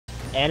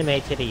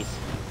Anime titties.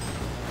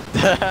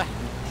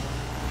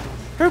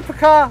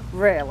 Supercar,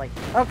 really?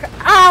 Okay.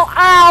 Ow!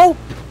 Ow!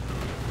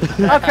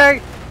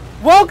 Okay.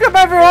 Welcome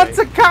everyone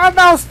to Cat and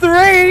Mouse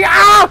 3!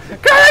 Ow!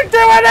 Can I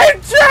do an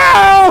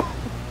intro?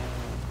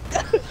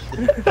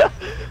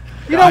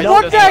 You know,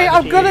 one day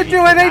I'm gonna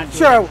do an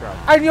intro,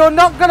 and you're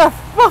not gonna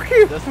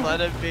fucking... Just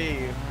let it be.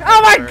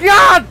 Oh my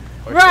god!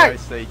 Or Right. should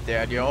I say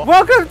Daniel?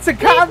 Welcome to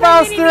Cat and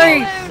Mouse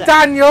 3,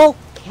 Daniel.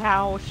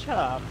 Cow, shut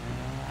up.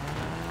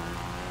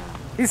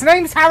 His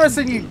name's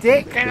Harrison, you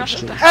dick.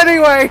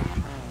 Anyway.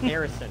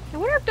 Harrison. I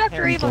wonder if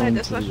Dr. Evil had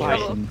this much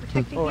trouble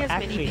protecting Or his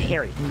actually, mini-me.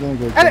 Harry. I'm gonna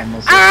go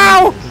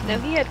Ow! No,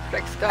 he had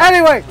quick stuff.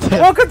 Anyway,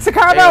 welcome to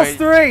Cat and Mouse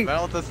 3.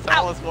 Well, just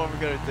tell us what we're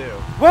gonna do.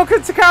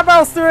 Welcome to Cat and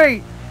Mouse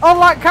 3.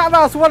 Unlike Cat and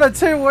Mouse 1 and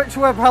 2, which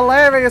were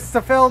hilarious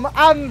to film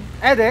and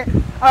edit,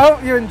 I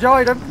hope you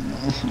enjoyed them.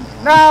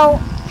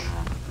 Now,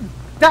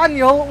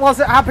 Daniel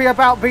wasn't happy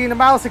about being a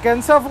mouse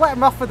again, so I've let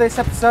him off for this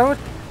episode.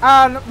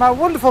 And my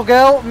wonderful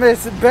girl,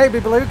 Miss Baby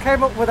Blue,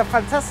 came up with a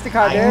fantastic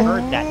idea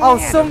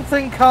of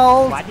something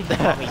called Why did you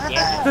call me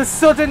Daniel? the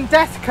sudden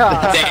death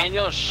card.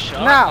 Daniel,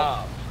 shut Now,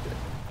 up.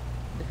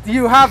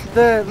 you have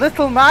the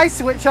little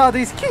mice, which are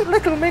these cute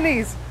little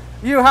minis.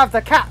 You have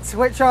the cats,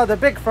 which are the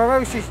big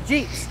ferocious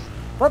jeeps.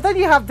 But then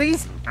you have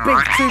these big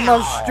two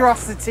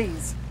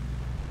monstrosities.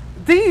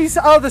 These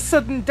are the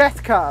sudden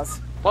death cars.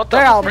 What the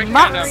They are frick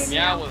maxed. kind of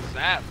meow was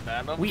that,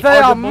 Venom? We They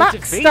are the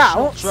maxed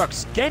motivational out.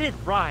 Trucks. Get it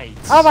right.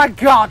 Oh my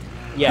god!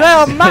 Yes.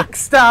 They are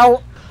maxed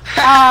out,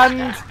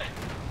 and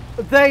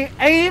they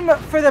aim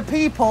for the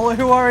people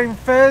who are in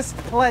first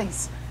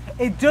place.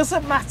 It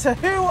doesn't matter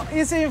who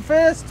is in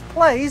first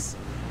place,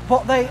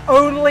 but they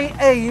only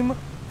aim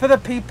for the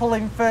people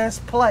in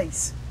first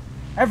place.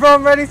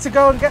 Everyone ready to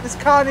go and get this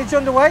carnage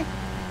underway?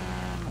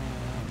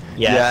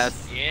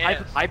 Yes.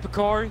 Yes.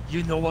 Hypercar,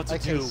 you know what to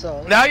Okay, do.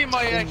 so Now you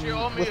might actually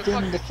owe me a within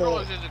fucking the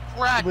controller. There's a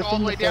crack all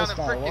the way down the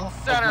freaking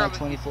center my of it,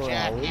 24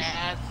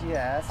 jackass.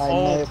 Yes. I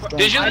Oh, may have done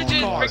Did you some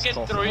just more freaking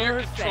stuff. throw your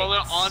Perfect. controller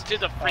onto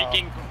the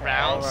freaking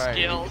ground, Alright.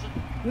 Skills?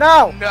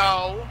 No!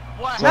 No.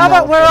 What? So Now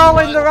that we're all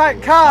in the now-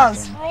 right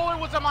cars. The controller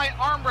was on my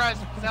armrest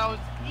because I was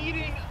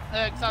eating,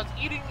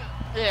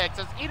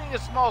 a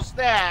small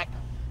snack.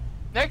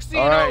 Next thing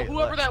you know, Alright,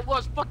 whoever that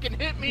was fucking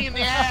hit me in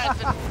the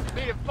ass and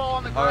made it fall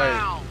on the Alright,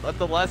 ground. let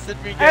the lesson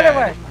begin.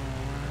 Anyway,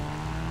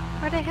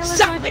 Where the hell is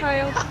my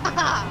child?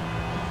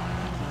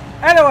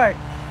 anyway,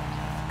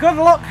 good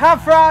luck,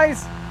 have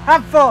fries,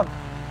 have fun.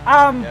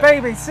 Yeah.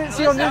 Baby, since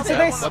you're new to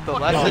this, Let the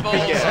lesson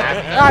begin.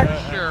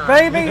 right,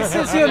 baby,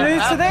 since you're new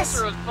to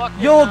this,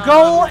 your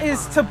goal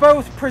is to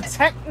both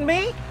protect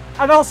me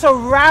and also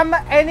ram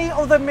any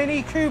other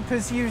Mini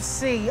Coopers you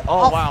see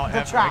off wow, the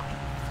epic. track.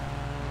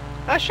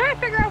 I was trying to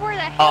figure out where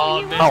the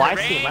hell you Oh, were. I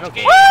see him. I don't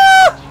care.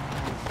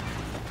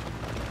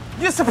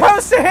 Woo! You're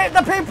supposed to hit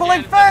the people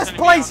in first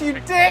place, you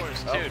dick!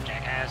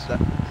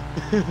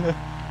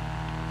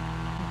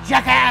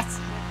 Jackass!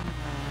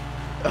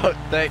 Oh,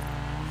 thank.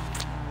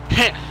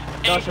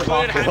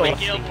 Include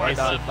Happy Gilmore.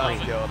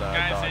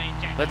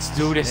 Let's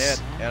do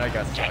this. And I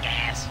got stuck.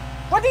 Jackass.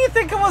 What do you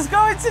think I was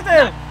going to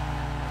do?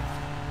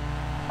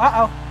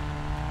 Uh-oh.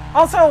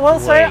 Also, I will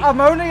say, Wait. I'm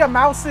only a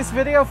mouse this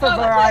video for Wait,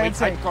 variety.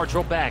 Hypercar,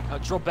 draw back.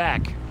 Draw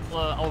back.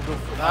 I'll go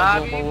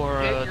more.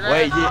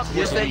 Wait,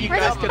 you said you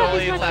guys could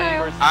only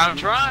attack first. I'm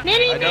trying.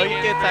 I know you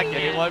can attack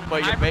anyone,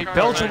 but you may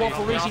Belgian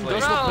Waffle Racing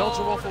does what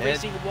Belgian Waffle And-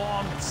 Racing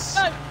wants.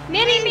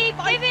 Mini-me,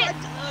 pivot!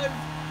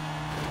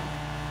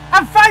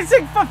 I'm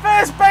fighting for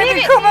first, baby!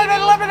 Pivot, Come and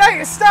baby.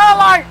 eliminate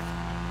Starlight!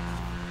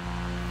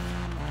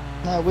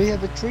 No, we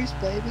have a truce,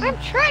 baby. I'm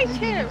trying Baby,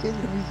 to. you get it.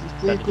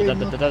 We agreed not-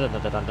 Baby,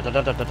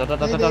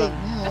 no,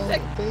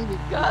 baby, we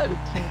can't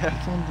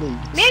lead.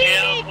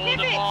 Mini-me, Hold the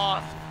pivot!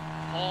 boss.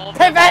 Hold the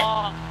Pivot.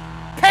 boss.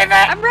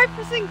 Pivot! I'm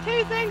referencing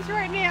two things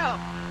right now.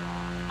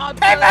 I'm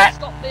Pivot! gonna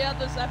stop the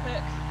others,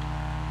 Epic.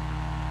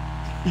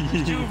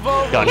 Two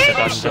votes. Done, Yes, done,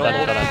 yes, done,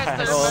 yes, done.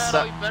 yes, Oh, yes,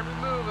 that- you better be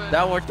moving.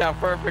 That worked out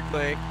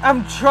perfectly.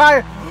 I'm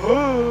trying.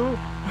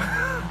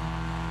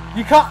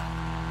 You can't.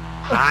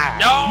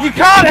 No, You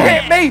can't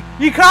hit me!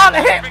 You can't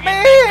hit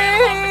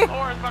Freaking me!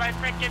 course, but I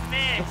freaking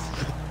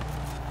missed.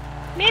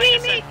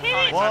 Mini-me,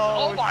 pivot!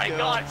 Whoa, Oh my Skills.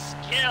 god,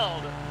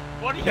 skilled.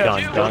 What are you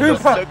Done, doing? done.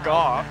 Hooper. Took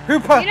off.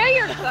 Hooper! You know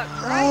you're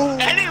fucked, right?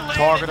 And he landed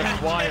Target on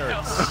acquired.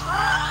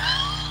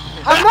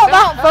 I'm not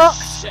that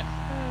fucked!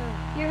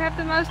 You have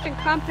the most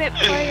incompetent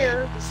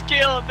player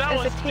Skilled, that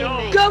as a was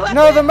teammate. dope. Go,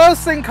 No, the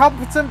most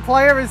incompetent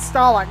player is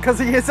Starlight because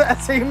he isn't a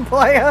team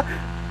player.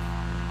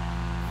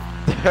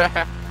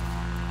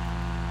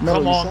 No,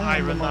 Come he's on, saying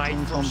Iron I'm not Knight from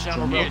incompetent.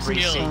 Shadow You're He's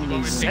skilled. saying Moving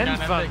he's- down Send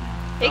that fun. thing.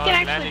 He can Oh,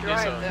 actually landed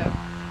drive, so. though.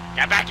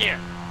 Get back here.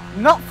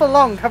 Not for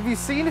long. Have you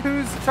seen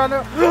who's trying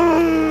to...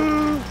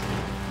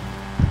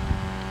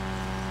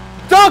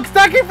 Dog,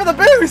 thank you for the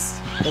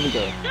boost! There we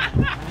go.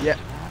 Yeah.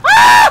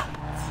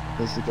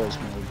 There's the ghost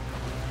mode.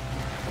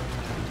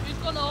 He's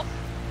gone off.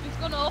 He's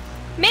gone off.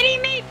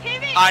 Mini-me,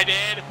 pivot! I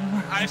did.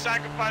 I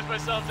sacrificed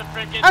myself to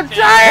freaking. I'm take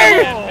trying!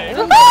 it. As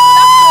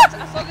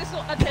long as it's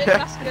not a hit,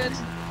 that's good.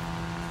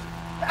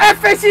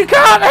 Effis, you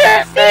can't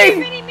hit me!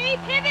 Mini-me,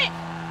 pivot!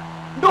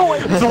 No,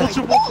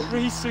 Belgian Waffle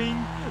Racing.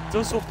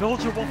 That's what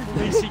Belgian Waffle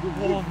Racing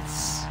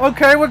wants.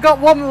 Okay, we've got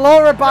one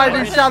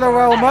law-abiding Shadow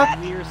Realmer.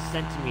 Mere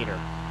centimeter.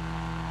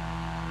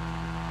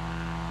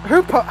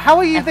 Hooper, how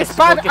are you this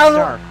bad? Focus,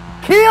 sir.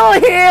 Kill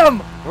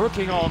him!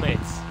 Working on it.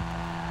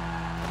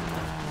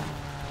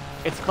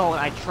 It's called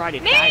I tried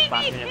it tag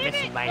button and I'm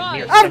missing my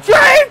mere I'm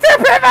trying to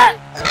pivot!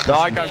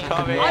 Dog, I'm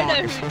coming. I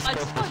know who my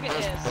target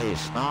is.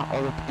 Please, not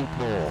other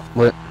people.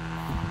 What?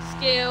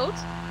 Skilled.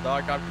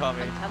 Dog, I'm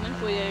coming. I'm coming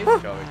for you.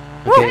 I'm coming.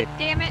 God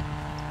damn it.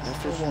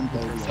 Just for one,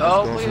 baby.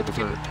 Oh, Let's we go have for to the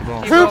keep- Come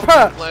on. keep Hooper!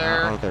 up,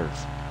 Claire. Others.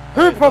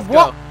 Hooper, Let's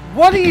go.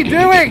 what are you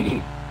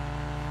doing?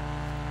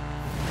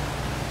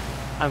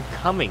 I'm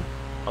coming.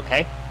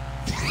 Okay.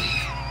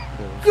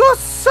 You're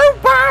so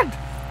bad!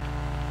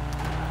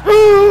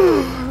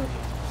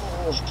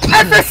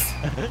 Ephes!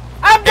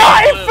 I'm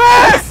not in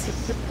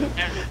first!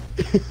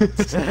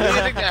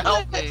 Anything to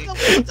help me.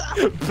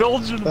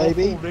 Belgian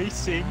Baby. Waffle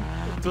Racing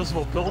does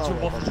what Belgian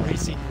Oh, Waffle okay.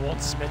 Racing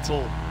wants,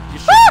 Metal. You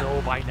should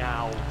know by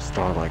now.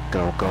 Starlight,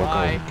 go, go,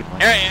 Bye. go. Get my-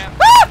 Here I am.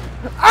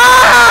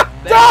 Ah!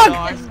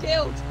 Dog!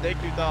 Skilled.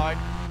 Thank you, dog.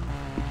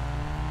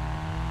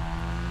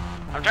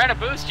 I'm trying to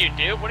boost you,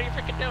 dude. What are you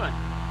freaking doing?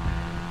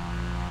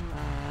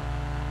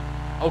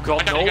 Oh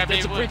god, I gotta no, get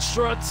there's a me bridge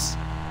struts.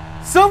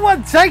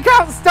 Someone take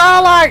out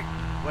Starlight!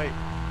 Wait.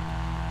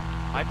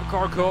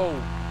 Hypercar go.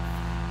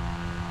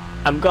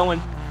 I'm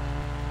going.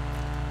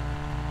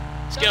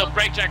 Skill,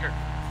 brake checker.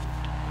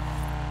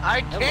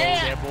 I Hello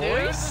can't, there,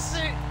 dude. boys.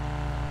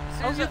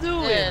 How you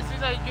doing? Yeah, as soon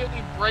as I get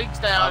any brakes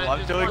down, I'm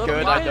it just doing goes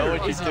good. I know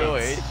what lighter. he's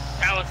doing.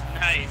 That was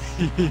nice.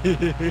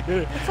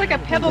 It's like a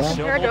pebble Yeah.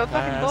 compared to a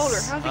fucking Pass.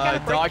 boulder. How's he got a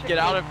brake Dog, get check?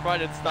 out in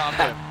front and stop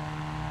him.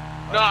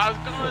 No, I was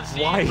going to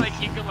see Why? if like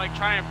he could like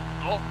try and.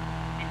 Oh,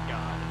 my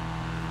god.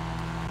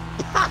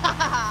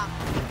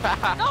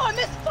 No, I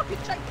missed the fucking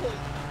checkpoint.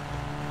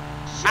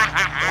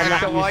 I'm not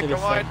Come used on, to this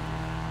come on. thing.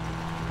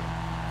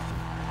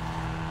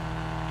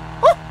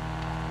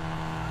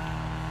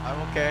 I'm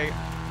okay.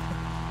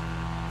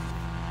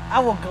 I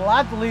will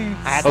gladly...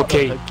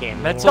 Okay,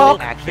 Metal,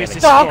 Dog. this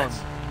is Dog.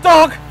 fun.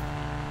 Dog!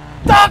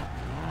 Dog!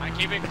 I'm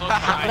keeping close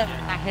behind you.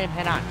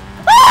 Head on.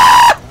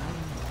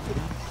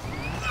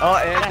 Oh,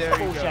 and That's there you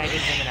bullshit. go.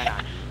 Head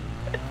on.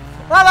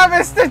 And I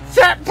missed the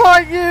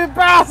checkpoint, you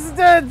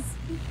bastards!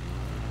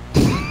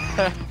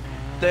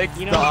 Thanks,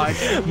 You know, dog.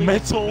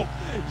 Metal,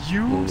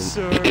 you,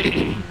 sir,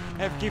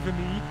 have given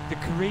me the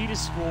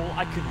greatest role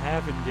I could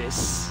have in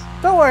this.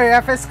 Don't worry,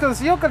 Ephes,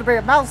 because you're going to be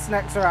a mouse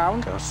next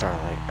round. Go,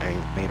 Starlight. I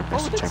made a Oh,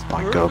 missed that's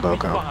checkpoint. Go, go,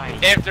 perfectly go. fine.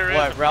 If there is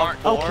What, a round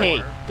part, four?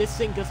 Okay, this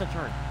thing doesn't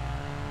turn.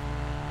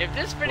 if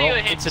this video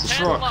Well, hits it's a 10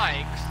 truck.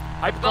 likes,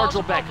 Hypercar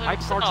drill back. Belgian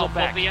Hypercar drill himself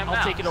back. will be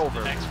I'll take it announced over.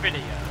 in the next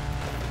video.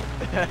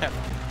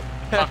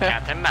 Fuck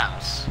Captain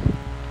Mouse.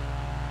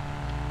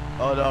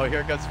 Oh no,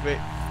 here comes baby.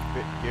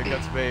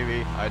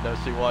 I know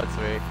she wants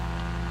me.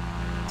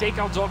 Take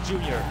out Dog Jr.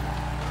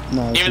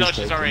 No, Even though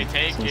she's taken, already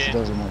since She taken.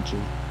 doesn't want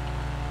you.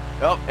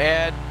 Oh,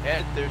 and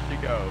there she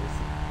goes.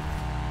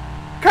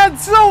 Can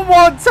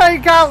someone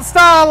take out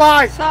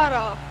Starlight? Sawed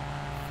off.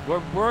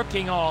 We're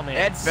working on it.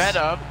 And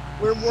Venom.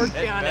 We're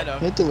working on And it. Venom.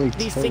 Hit the weak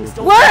These toe. things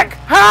don't Work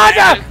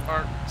harder!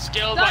 Or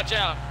skilled, watch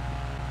out.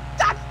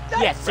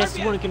 Yes, this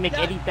one can make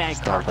any bad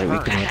car Starlight, we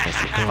turn. can make this.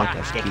 We can make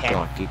this. Keep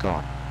going, keep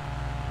going.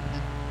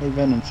 Hey,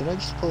 Venom, should I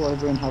just pull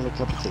over and have a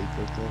cup of tea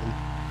quickly?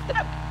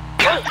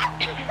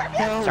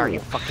 Sorry, you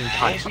fucking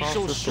cunt. Don't be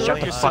So so sure sure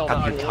of yourself,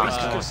 about you that, cunt.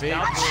 boys, Because big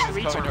now the boys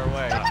streets coming are our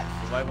way.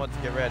 You might want to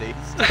get ready.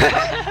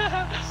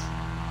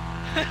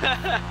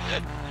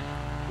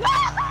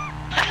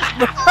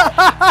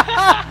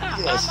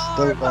 Yes,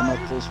 don't run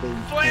at full speed.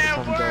 Plan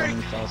Haven't gone work.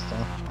 any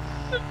faster.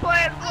 The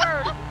plan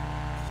worked.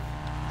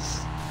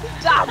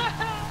 Damn.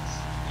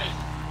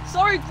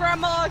 Sorry,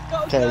 Grandma.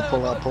 Go, Okay, go.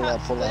 pull out, pull out,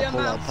 pull out, pull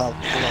out, pull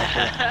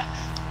out.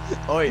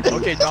 Oh wait,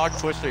 okay, dog,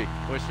 push me.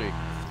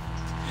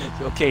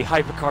 Okay,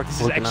 Hypercar,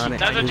 this Working is on actually it.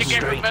 That's what you get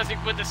for straight. messing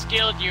with the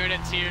skilled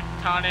units here,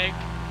 Tonic.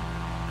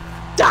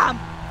 Damn.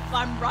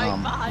 I'm right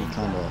You behind you.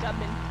 kinda- I'm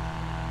coming.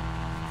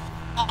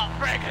 Oh,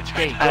 frick, I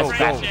Okay, tried to go, brake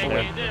go, check go. you,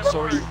 it didn't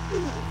Sorry. work.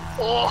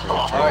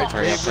 Oh, Alright,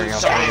 Hurry up, hurry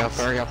up, hurry up,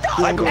 hurry up.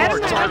 Hypercar,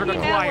 That's driver how you know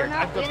acquired. we're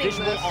not I've got winning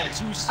visual this. on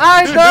two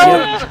sides. I know!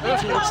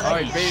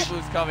 Alright, baby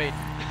blue's coming.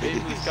 Baby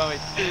blue's coming.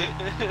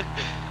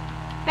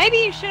 Maybe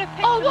you should have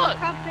picked Oh, a more look.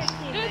 competent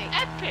dude, teammate.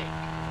 epic.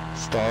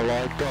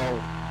 Starlight, go.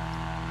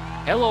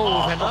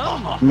 Hello,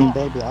 Venom. I mean,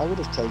 baby, I would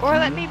have taken Or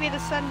let you. me be the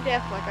sudden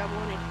death like I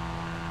wanted.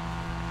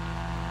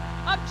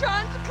 I'm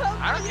trying to come.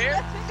 I don't for you, care.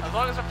 Epic. As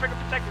long as I'm freaking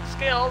protecting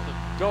skilled.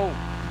 Go.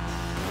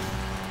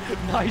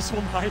 Nice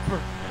one, Hyper.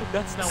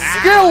 That's now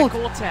Skilled.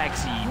 a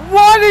taxi.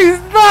 What is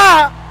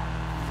that?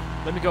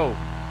 Let me go.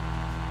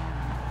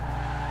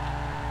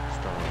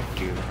 Starlight,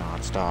 do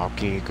not stop,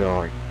 keep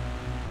going.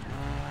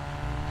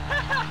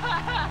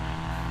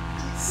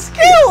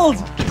 Skilled!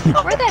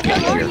 Where the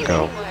hell are Here, you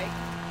go. anyway?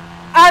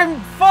 I'm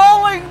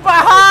falling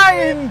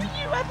behind!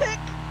 You, Epic.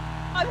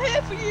 I'm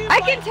here for you. I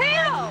my can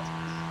tell!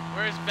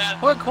 Where's Beth?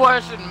 Quick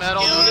question,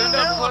 Metal. Do Skilled you end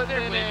up Metal putting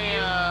in with a,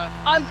 you.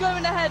 I'm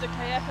going ahead,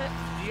 okay, Epic?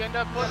 do you end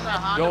up putting a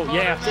Honda Go, motor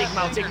yeah, in take that him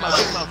out, thing take him or out,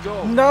 take him out,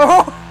 go.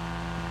 No!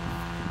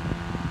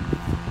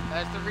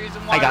 That's the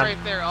reason why right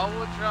there.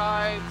 All-wheel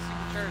drive,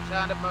 supercharged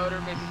Honda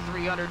motor, maybe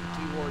 302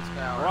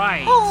 horsepower.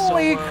 Right.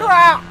 Holy so,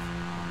 crap!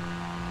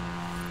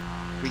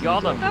 We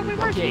got them. Thought we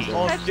were Okay. supposed to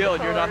Oh, touch Skill,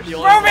 the you're not the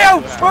colors. only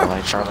Romeo!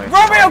 one.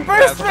 Romeo,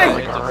 boost That's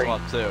me! into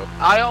swap too.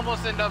 I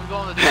almost ended up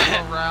going to the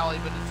demo rally,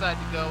 but decided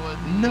to go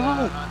with the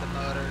Honda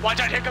motor.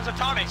 Watch out, here comes a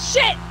Tommy.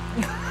 Shit!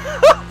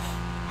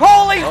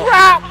 Holy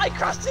crap! I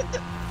crashed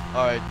into.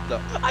 Alright,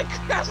 I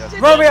crashed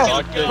into. Romeo!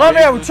 Dog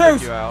Romeo, did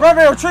truce! you out.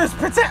 Romeo, truce!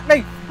 Protect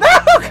me! No!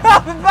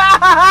 Come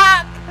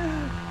back!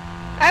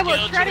 I will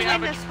Skill, try do we to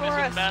have win a this truce for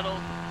with us. metal?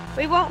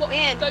 We won't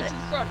win, Go but to the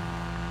front.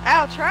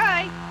 I'll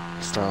try.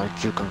 Starlight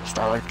juke him,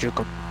 starlight juke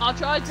him. I'll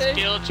try to.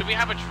 Skill, should we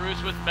have a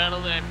truce with metal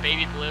and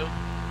baby blue?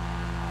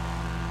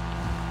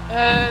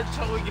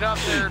 Until we get up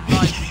there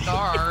by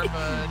star,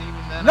 but even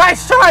then.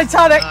 Nice try,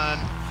 Tonic!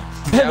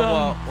 Yeah,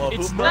 well,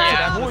 It's Hooper not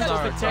and more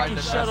Avatar just tried attacking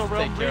to Shuttle take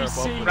Realm care of both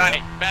of Racing. them.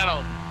 Right,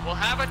 metal. We'll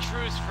have a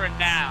truce for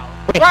now.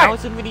 Wait, Right. how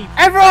is it many?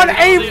 Everyone We'll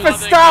aim only for let it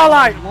go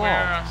Starlight! to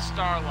Where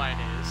Starlight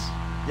is.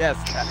 Yes.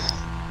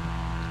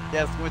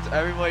 Yes, which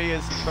everybody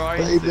is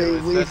trying Baby,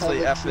 to, we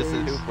especially have a Ephes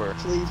and truce. Hooper.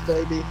 Please,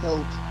 baby,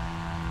 help.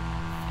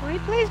 Can we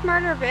please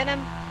murder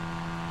Venom?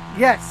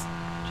 Yes.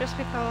 Just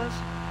because.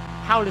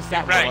 How does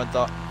that Right. work?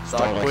 Come on, dog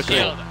Starlight push it.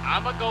 Skill,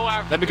 I'm gonna go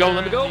after Let me go.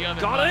 Let me go. the other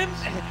Got him.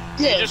 buttons.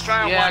 You just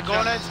try and Yeah, watch go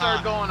ahead out and for start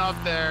time. going up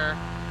there.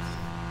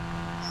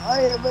 I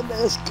am an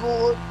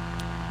escort.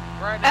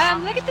 Right now,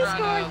 Look at the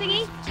score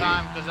thingy.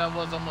 Time, because that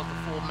was almost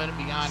a full minute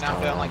behind.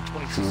 I'm down like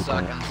 22 Keep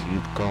going, seconds.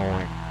 keep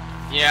going.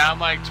 Yeah, I'm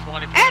like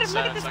 20 Adam,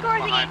 look at the score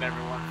behind thingy.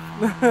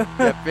 everyone.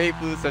 Yeah, Babe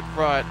Blue's in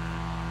front.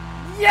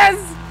 Yes!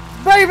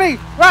 Baby!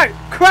 Right,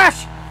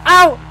 crash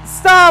out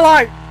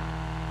Starlight!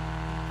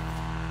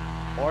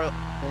 Or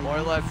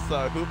less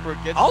Hooper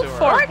gets How to her.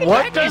 far? What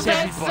What does is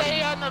that everybody?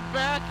 say on the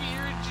back of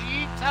your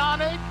Jeep,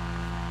 Tonic?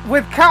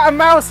 With cat and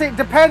mouse, it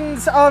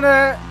depends on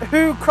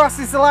who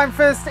crosses the line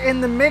first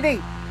in the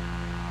mini.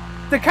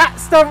 The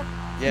cats don't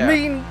Yeah.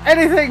 mean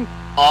anything.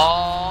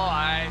 Oh,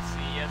 I see.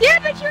 Yes. Yeah,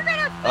 but you're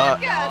gonna fuck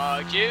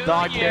us. Dog, you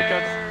Dog,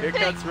 here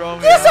comes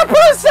Romeo. You're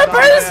supposed to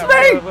boost me!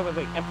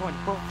 Wait. Everyone,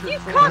 You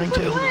for cocked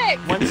the leg.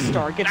 One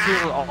star gets here,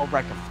 I'll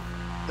wreck him.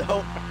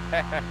 No.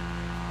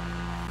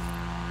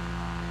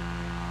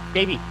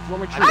 Baby, one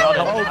more truce. got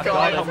Help him. me, Oh,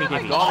 God, help me, I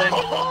baby. got him.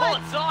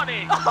 Oh, it's on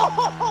it.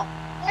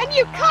 And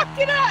you cocked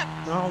it up.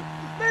 No,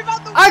 Move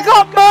out the way. I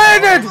got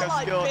murdered!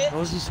 Let's go.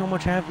 those are so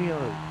much heavier.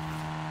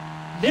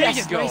 There Yes,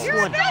 you go. nice You're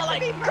one. about to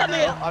be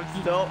murdered. I'm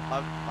still,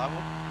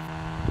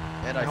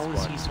 and I How is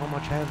spun. he so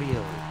much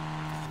heavier?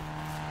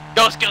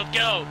 Go, Skill,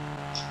 go.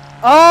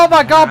 Oh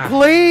my god,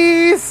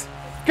 please!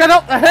 Get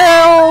up the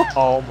hill!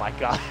 Oh my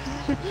god.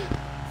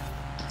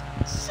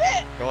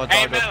 Shit. Go on,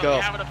 Hey, dog, let's Metal, go.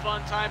 you having a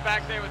fun time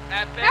back there with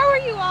that thing? How are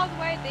you all the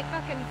way at the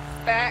fucking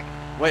back?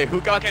 Wait,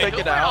 who got Okay,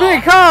 taken who out?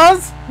 went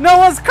Because no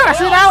one's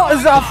crashing out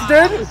as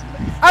often,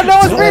 and no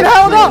one's being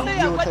held up!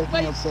 Yeah, You're wait, taking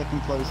wait. up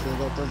second place, so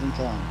that doesn't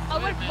count. I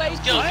went way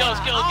Skill, too go,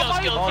 fast. Skill, go,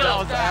 Skill, Oh, go. that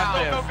was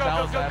Ephes. Go,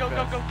 That was go,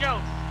 Ephes.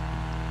 go.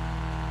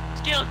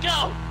 Skill,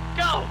 go.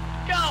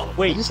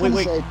 I just want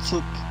to say it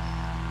took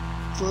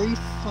 3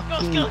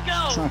 fucking Skill,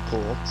 go. track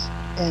courts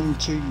and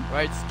 2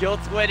 Right,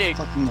 Skill's winning.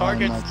 fucking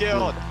Target Iron Knights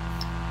Skill. to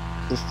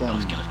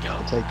defend Go,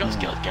 to take go, me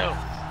Skill, out. go.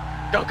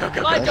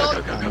 Go. My Yes, God.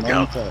 and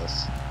then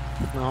first.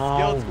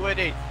 Skill's No.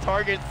 winning.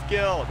 Target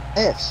Skilled.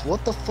 Fs,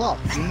 what the fuck?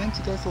 You meant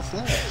to go for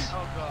flares.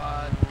 Oh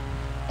god.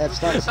 Fs,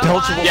 that's Come Belgian on.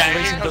 Waffle Yeah,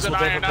 Racing here does comes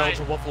whatever an Iron Knight.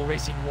 Belgian Waffle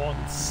Racing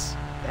wants.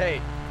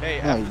 Hey, No,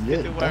 Ephes, yeah, can do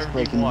that's whatever he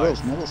breaking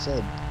wants. rules. Never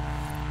said.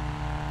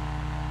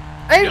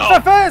 Aim No.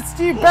 for first,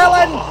 you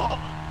bellend!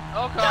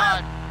 Oh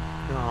god.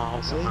 No,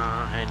 See? come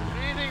on.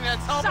 Anything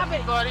that's Stop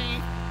helping, it.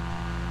 buddy.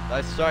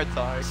 Nice start,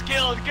 Target.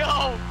 Skill,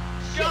 go.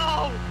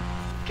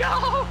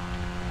 Go.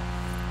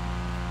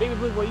 Baby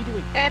Blue, what are you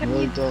doing? Adam,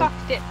 Really you don't.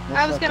 cocked it. What's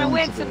I was that gonna going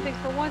win to do? something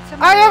for once in I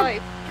my am-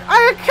 life. I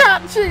am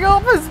catching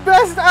up as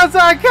best as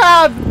I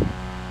can!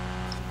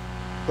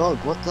 Dog,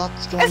 what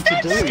that's going Is to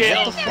that do? the What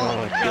the Skill?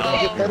 fuck?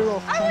 Go. You're better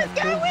off I trying was to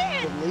gonna kill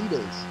win. the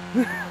leaders.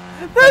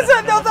 There's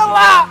another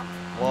lap!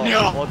 Well,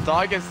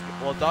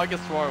 Dog is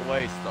far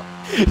away.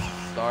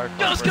 Start.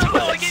 Go, Skill, go.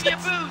 I give you a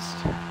boost.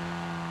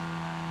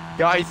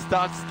 Guys,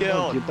 stop Dog,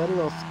 Skilled. you're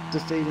better off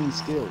defeating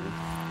Skill.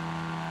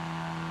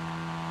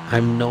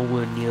 I'm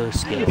nowhere near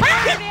skill. He's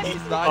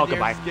not Oh, near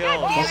goodbye.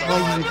 Skilled. That's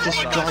why you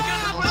just drive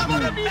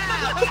past me.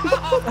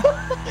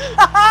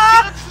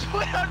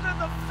 Put under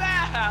the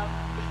map.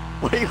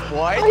 Wait,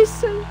 what?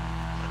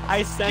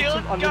 I sent Skill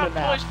him under got the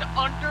map. pushed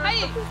under Hey,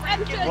 the Ed,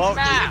 freaking Well,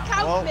 map.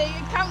 count well- me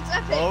and count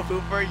Epic. Well,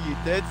 Hooper, you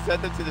did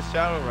send him to the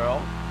Shadow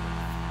Realm.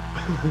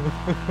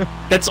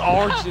 That's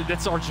our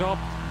job.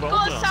 Well Go,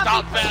 done. Sappy,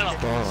 Stop please.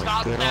 battle.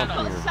 Stop get battle.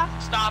 off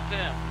here. Stop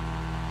him.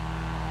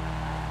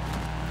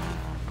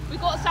 We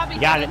got Sabby.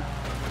 Got it.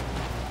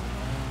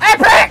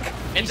 Epic!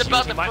 It's He's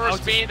about the using my first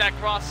outs- being that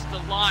crosses the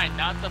line,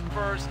 not the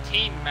first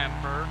team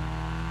member.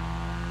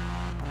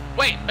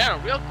 Wait, Metal,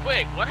 real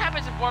quick. What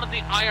happens if one of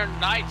the Iron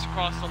Knights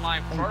cross the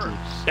line Thank you.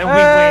 first? Then we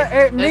win.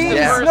 It It's means the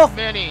Yeah. first nothing.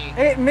 mini.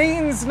 It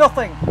means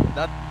nothing.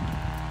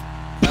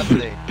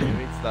 Nothing. It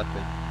means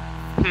nothing.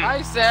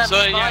 Hi, Sammy.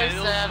 So yeah, Bye,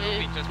 it'll Sammy.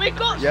 be just We be the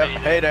got- first Yep, day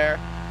hey there.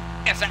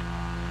 Yes,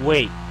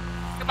 Wait.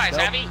 goodbye,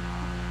 Nope. Sammy.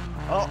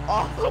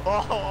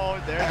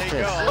 Oh, there they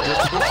go.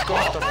 Who's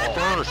got the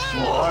first?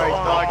 Alright,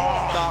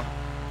 dog,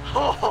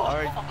 stop.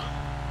 Alright,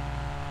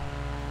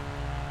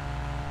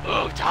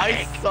 Oh,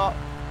 Tonic.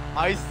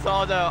 I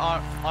saw that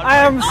on I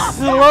am my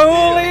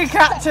slowly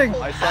catching.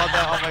 I saw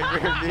that on my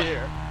rear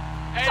mirror.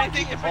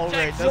 Anything to Oh, protect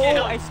wait, Skill.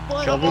 that's-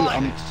 Come Shall we,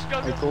 on. Go,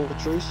 I go. call a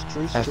truce,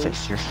 truce.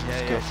 Ethics, you're Yeah, supposed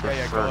to yeah, go for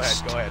yeah,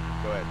 first. go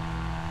ahead.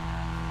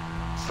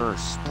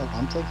 First. No,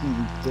 I'm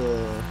taking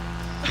the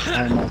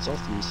Iron Knights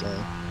off you, so.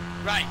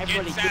 Right,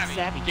 Everybody get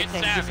savvy. Get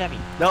savvy.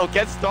 No,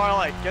 get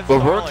Starlight, We're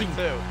Starlight working.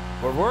 too.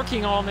 We're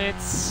working on it.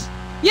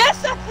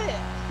 Yes, that's it.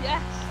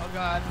 Yes. Oh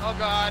god, oh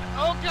god,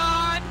 oh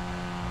god!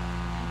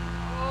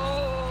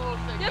 Oh,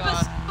 thank Yeah, god. but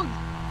still,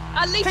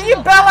 at least Can you you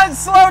got- balance?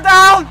 Slow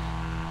down.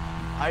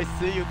 I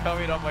see you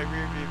coming on my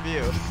rear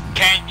view.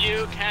 Can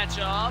you catch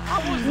up?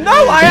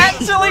 No, I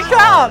actually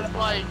can't.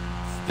 Like,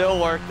 Still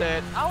worth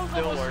it. I was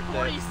Still almost worth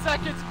 40 it.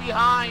 seconds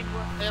behind,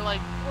 and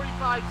like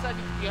 45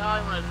 seconds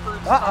behind when I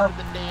first Uh-oh. started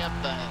the damn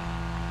thing.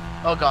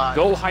 Oh god.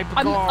 Go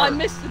hypercar. I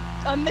missed the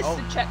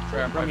Oh,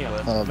 checkpoint. Romeo.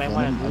 Oh, May Venom,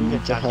 wanna I move need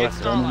it to down. help Get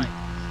Venom. Starlight.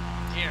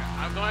 Here,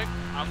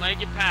 I'm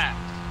letting you pass.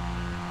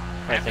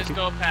 Alright, Have thank us you.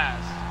 go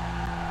past.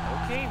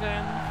 Okay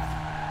then.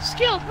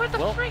 Skills, where the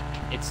Well, freak?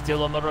 It's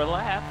still another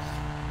lap.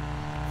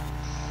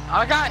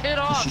 I got hit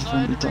off, She's so I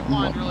gonna had be to done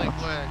rewind one really lap.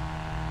 quick.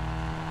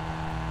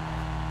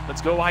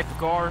 Let's go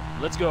hypercar.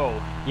 Let's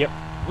go. Yep.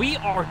 We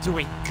are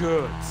doing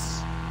good.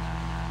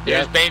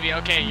 There's baby.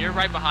 Okay, you're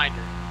right behind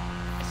her.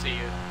 I see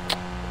you.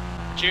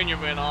 Junior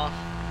went off.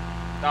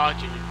 Dog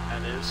Junior,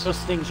 that is. Those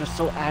things are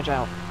so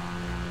agile.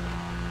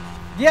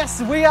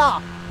 Yes, we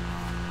are.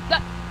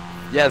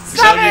 Yes.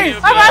 Sammy, Junior,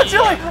 I'm baby.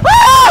 actually.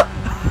 Ah!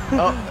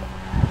 Oh,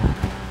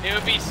 It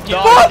would be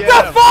skills. What Get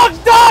the him.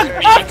 fuck, dog?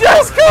 I'm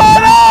just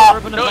caught up.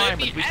 Urban No, it'd environment.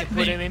 be We can epic.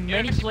 put it in It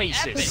many would be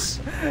places.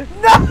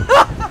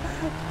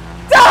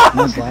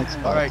 Nice lags,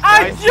 alright,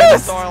 I guys, just get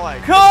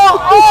Starlight. caught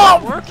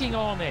I'm up. working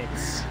on it.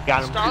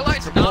 Got him.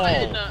 Starlight's It's a not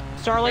ball. in the.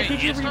 Starlight, Wait,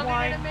 did you is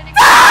Starlight in rewind?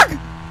 a mini-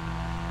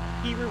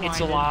 He rewinded. It's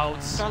allowed.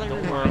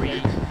 Don't worry.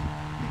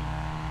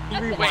 He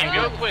Wait, rewinded.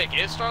 real quick.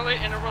 Is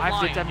Starlight in a rewind?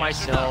 I've did that yes or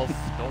myself.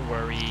 Don't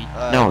worry.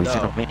 No, he's in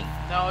a mini.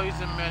 No, he's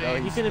a mini. No,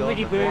 He's in a still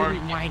mini the bird board.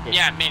 rewinded.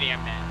 Yeah, mini, I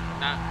meant.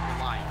 Not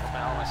rewind. What the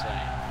hell am I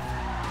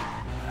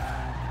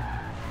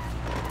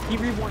saying? He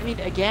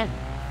rewinded again.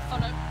 Oh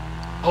no.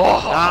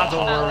 Ah,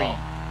 don't worry.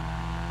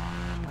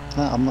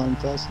 Nah, I'm not in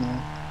first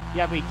now.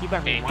 Yeah, but keep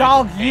on rewinding.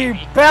 Dog, you Baby.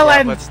 Yeah,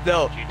 bellend. but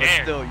still, You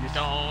dare. you.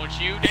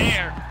 Don't you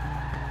dare.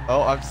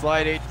 Oh, I'm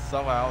sliding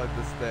somehow with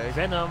this thing.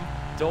 Venom,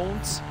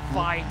 don't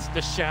fight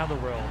the Shadow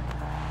Realm.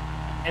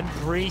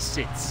 Embrace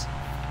it.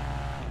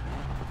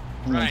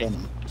 I'm Right.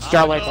 Venom.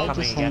 Starlight's I'll go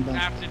coming just again. hang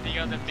back. after the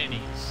other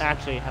minis.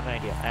 Actually, I have an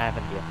idea. I have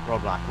an idea.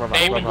 Roadblock.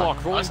 Baby, Roadblock.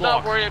 Rolling let's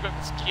block. not worry about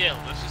the skill.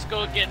 Let's just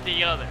go get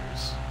the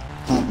others.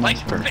 Nice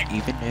Like, bird. pick.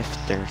 Even if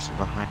there's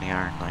behind the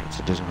Iron Knights,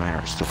 it doesn't matter.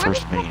 It's the Why the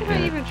first fuck mini am to I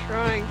hit it. even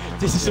trying?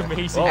 This is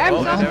amazing. Oh, I'm oh,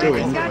 so there sorry, we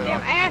go.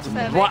 goddamn ass of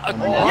it. What?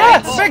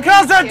 Yes,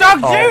 because of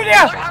Dog Look Junior.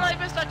 how I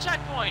missed that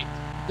checkpoint.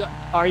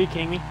 Are you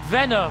kidding me?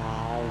 Venom,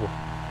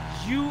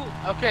 you.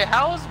 Okay,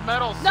 how is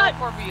Metal so No,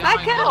 far I behind?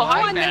 could've Oh, hi,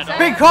 won this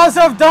Metal. Because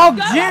of Dog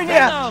Junior.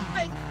 Venom.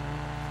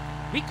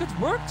 We could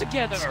work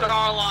together.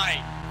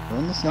 Starlight. We're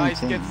on the same Guys,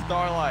 team. get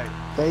Starlight.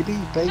 Baby,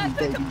 baby, Epic,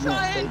 baby, I'm yeah,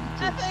 trying. baby,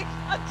 too. Epic,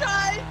 I'm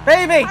trying.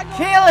 Baby, Hang on.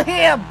 kill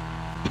him.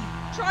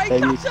 Try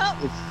Baby, and catch up.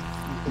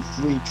 if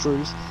we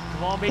truce,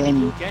 Come on, baby, then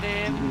Blue, get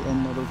in. you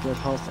and Metal get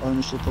half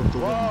ownership of the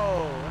win.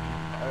 Whoa.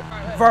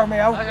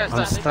 Romeo. I gotta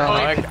I'm stop.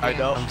 stuck. I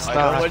know. I'm I stuck.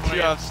 know what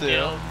you have to.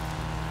 Skill.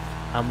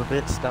 I'm a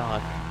bit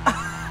stuck.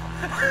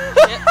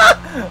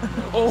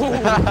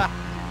 Oh.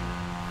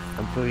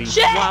 I'm pretty.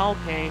 Shit. Well,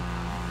 okay.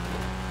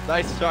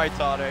 Nice try,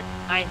 Tonic.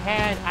 I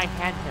had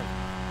him.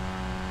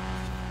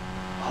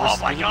 Oh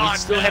my God, We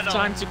still have Venom.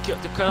 time to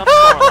cut up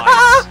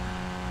Starlight.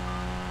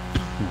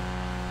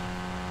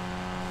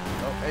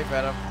 Oh, hey,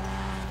 Venom.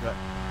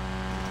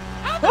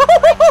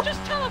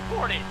 Just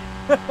teleported.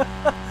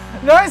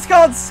 No, it's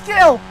called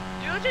skill.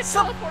 Dude, just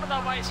Some- teleported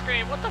on my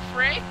screen. What the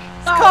frick?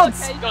 It's called.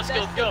 Go,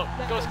 skill, go.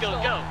 Go, skill,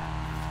 go.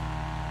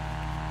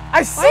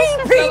 I see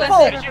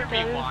people. Did I've you never been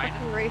in a rewind?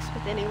 fucking race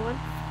with anyone.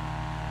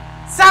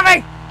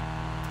 Sammy.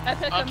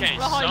 Epic, I'm Okay,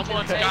 behind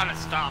someone's you. gotta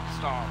stop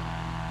Starlight.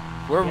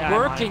 We're Yeah,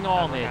 working I'm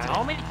on it. okay.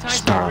 How many times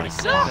have I already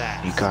said Starlight,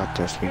 that? you got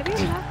this. We I can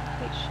didn't do. have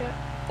to take shit.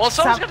 Well,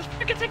 someone's Sam- gonna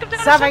freaking take him down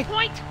Sammy. at some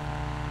point.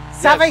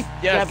 Sammy.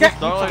 Yes, Get-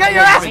 Starlight get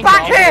your is ass doing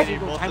back all here.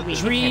 the most of the-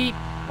 Tree,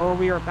 or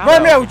we are about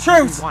Romeo, to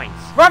truce. rewind.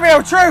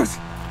 Romeo, truce.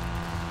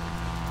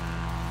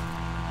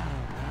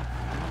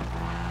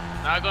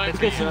 Not going for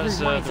Because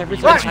he you. rewinds every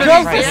Let's time. go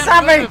He's for damn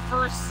Sammy. good in the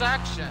first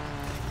section.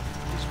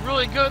 He's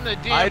really good in the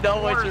damn I know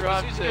what corners, you're but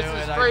up as to, soon as he gets and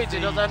his I straights, see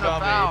he doesn't you have no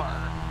coming.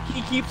 power.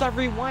 He keeps on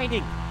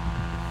rewinding.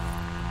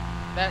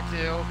 That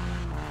too.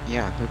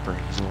 Yeah, Hooper,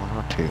 he's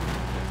allowed to.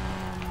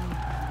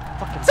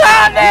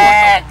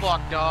 Tonic. What the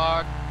fuck,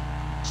 dog?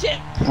 Shit.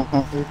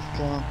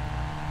 Car.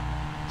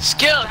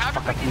 Skill, how the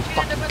Fuck frick you did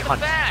you end up fucking at the cunt.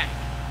 back?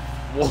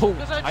 Whoa!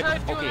 Because I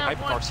tried doing Okay, that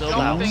hypercar, one settle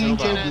down, jumping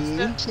settle and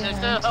down.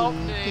 instead of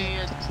helping me,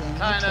 it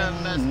kind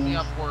of messed me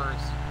up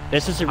worse.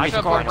 This is a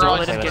reason Hypercar, why I don't don't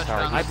let play him with get Star.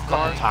 started. He's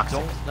Hypercar, toxic.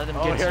 don't let him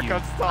Oh, get here to you.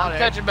 comes I'm Tonic.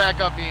 catching back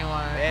up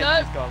anyway. And No,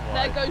 she's gone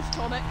there wide. goes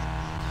Tonic.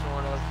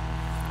 Sort of.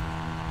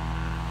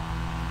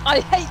 I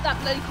hate that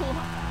bloody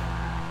corner.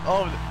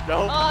 Oh,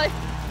 no.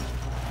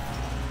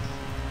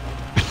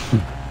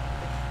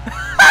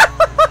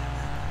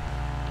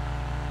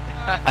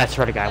 I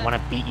swear to God, I want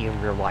to beat you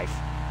in real life.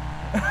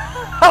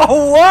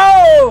 Oh,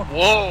 whoa!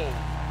 Whoa!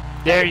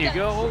 There you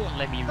go.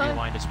 Let me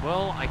rewind as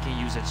well. I can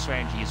use that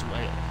strategy as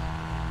well.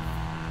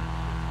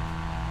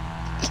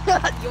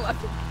 You're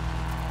welcome.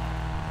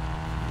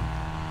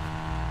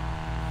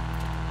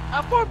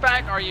 How far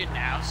back are you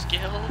now,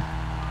 Skill?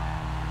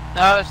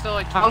 No, there's still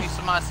like How 20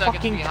 some odd seconds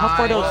fucking behind. tough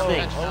are those Oh,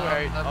 things?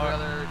 Alright, every alright.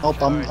 other Oh,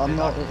 I'm Sorry,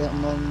 not. dude.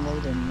 I'm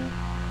unloading.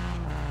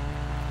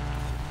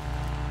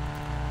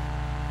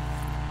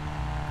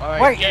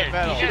 Alright, Wait. get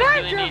metal. You Should I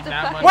really drop need the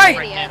that much fucking freaking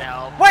radio?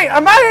 help. Wait,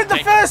 am I in the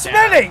Take first it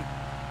down. inning?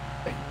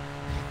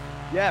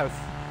 Yes.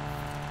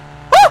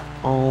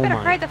 Oh Better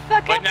my. hurry the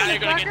fuck But up, now you're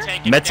gonna get motherfucker.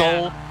 taken Metal.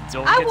 down.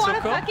 Don't I get so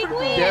wanna fucking comfortable.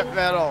 win. Get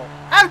metal.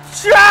 I'm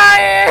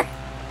trying!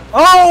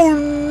 Oh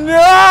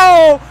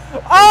no!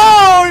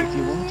 Oh If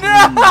you want to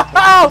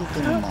no!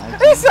 win, you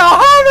It's a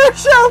horror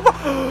show!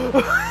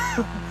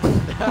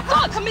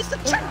 Fuck, I missed the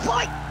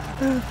checkpoint!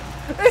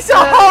 It's a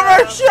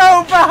horror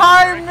show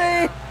behind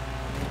me!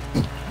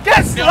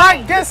 Get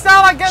Starlight! Get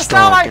Starlight! Get Starlight,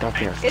 Starlight! get up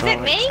here. Is it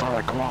Starlight, me?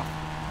 Starlight, come on.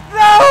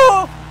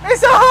 No!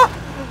 It's a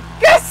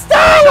Get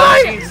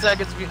Starlight! 17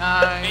 seconds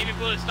behind. Baby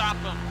Blue, stop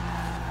him.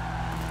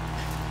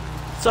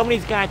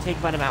 Somebody's gotta take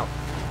him out.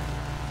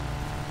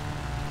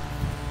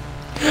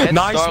 And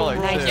Nice Starlight,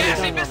 one, too. Rose. Yes,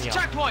 Yeah. he missed the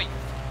checkpoint.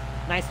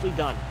 Nicely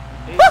done.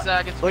 8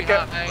 seconds Look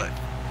behind. at,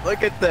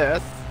 look at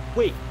this.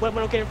 Wait, let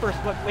me get in first.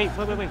 Wait.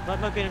 Let me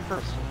get in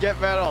first. Get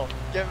metal.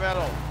 Get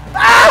metal.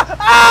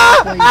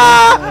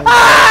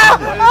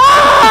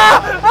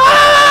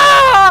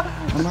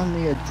 I'm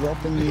only a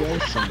drop in the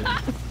ocean.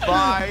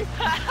 Bye.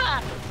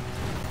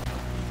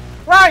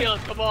 Right! Skill,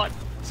 come on.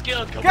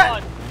 Skill, come Get,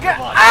 on. get,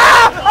 Come on.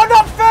 I'm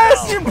not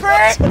first, you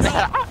prick!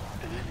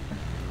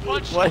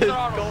 Punch What the is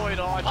throttle. going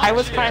on? I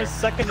was here? kind of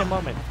stuck in the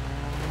moment.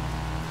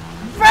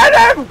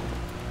 Venom!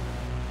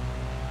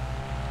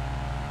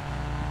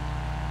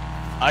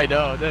 I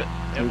know that.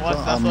 And We've what's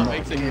got that's what unlocked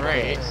makes it the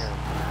great. best.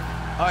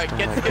 Alright,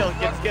 get skill.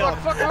 Get skill.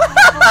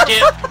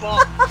 Skill, come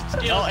on.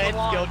 Skill, No, and come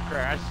on. skill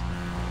crash.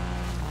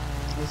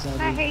 What's that?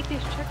 I hate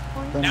these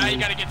checkpoints. Now you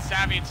gotta get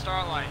Savvy and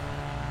Starlight.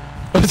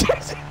 Oh,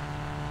 that's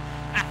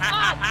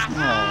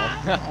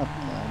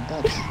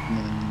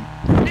mean.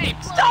 Hey,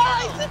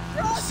 Die!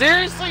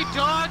 Seriously,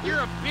 dog, you're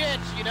a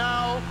bitch, you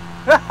know?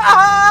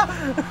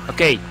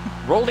 Okay,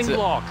 rolling That's it.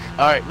 block.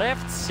 Alright,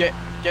 Left. get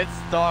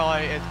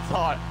Starlight and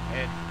Tot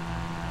and.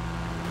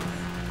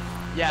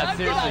 Yeah,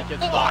 seriously, get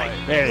Starlight.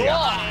 There you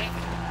go.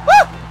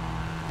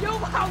 You're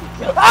welcome!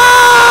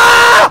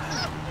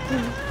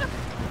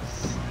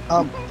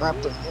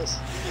 Raptor, yes,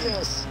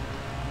 yes.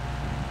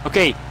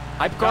 Okay,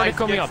 hypercar Guys,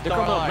 coming get up. They're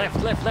coming up.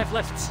 Starlight.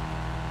 Left.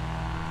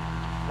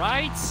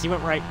 Right. He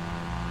went right.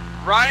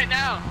 right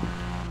now.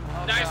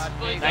 Oh, Nice God, split.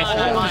 please. Nice Oh,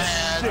 one. my Shit.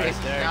 ass. This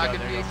is There you not go, gonna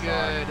there be you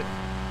go. good.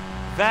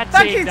 That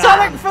Thank you, takedown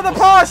Tonic, for the was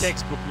push.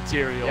 textbook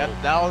material. Yep,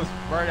 that was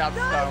burnout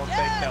style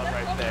takedown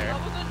right there.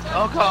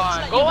 Oh,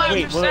 God. Go after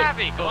Wait, wait.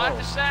 Savvy. Go Oh.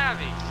 after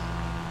Savvy.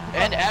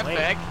 And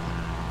epic.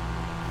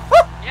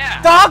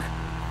 Yeah. Dog!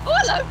 Oh,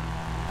 hello!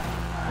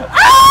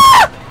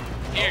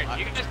 Here,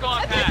 you can just go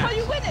on That's how past.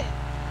 you win it!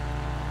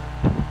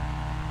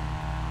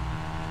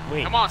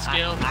 Wait. Come on,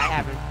 Skill. Thank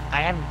I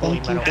haven't you,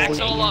 bullied metal. thank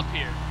Axel you. up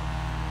here.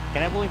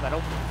 Can I bully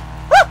metal?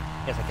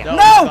 Yes, I can. No! No!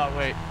 it's not,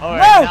 wait.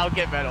 Alright, No! now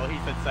get metal. He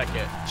said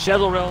second.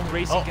 Shadow Realm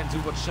Racing Oh. can do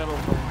what Shadow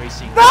Realm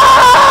Racing.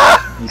 Ah!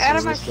 This Adam,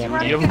 is I the swear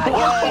family. to God, you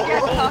bigger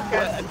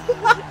fucker.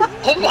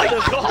 Oh my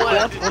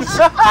god!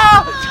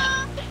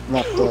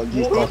 Raptor,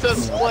 you've Who got just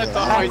me split out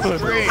on there. my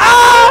screen?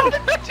 Ah!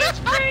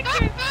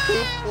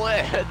 Two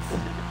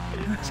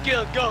splits.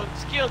 Skill, go.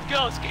 Skill,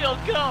 go. Skill,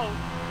 go.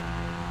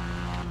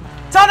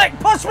 Tonic,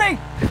 push me!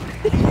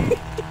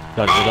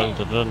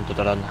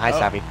 Hi, Oh.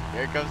 Savvy.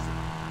 Here it comes.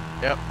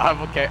 Yep,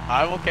 I'm okay.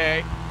 I'm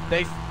okay.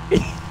 Thanks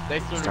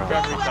for the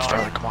recovery,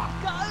 Starlight, dog. come on.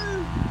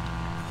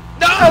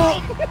 No!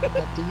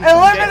 What do you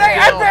Eliminate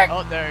Get skill. Epic!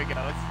 Oh, there he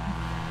goes.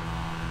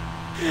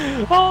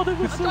 Oh, that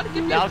was I've so got to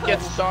give you Now a get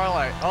push.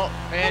 Starlight. Oh,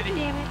 God Andy.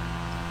 damn it.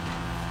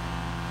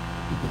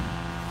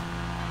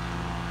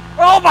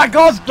 Oh my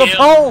god, the Skill,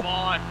 pole! come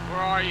on. Where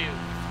are you?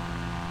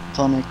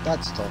 Tonic,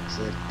 that's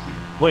toxic.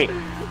 Wait,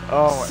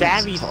 Oh,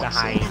 Savvy's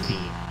toxic. behind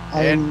me.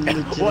 I'm And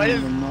legitimately what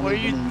not are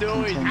you even in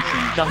doing?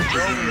 contention. Nothing.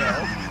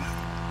 Romeo.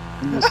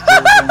 And you're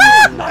still going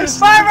to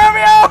Bye,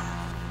 Romeo!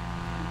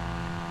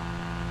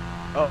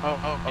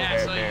 Oh, Yeah,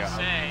 okay, so okay. you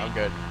say. I'm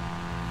good.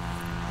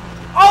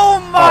 Oh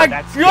my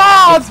that's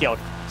god! Skilled.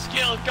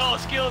 Skill, go.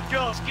 Skill,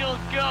 go. Skill,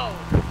 go.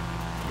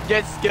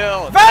 Get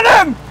skilled.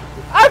 Venom!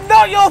 I'm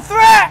not your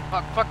threat!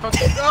 Fuck.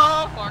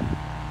 Oh, fuck.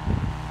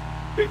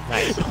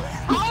 Nice.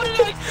 How did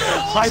I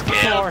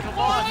Hypercar. Skill, come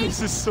on.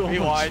 This is so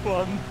Rewind.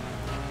 much fun.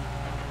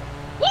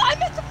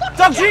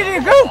 Dog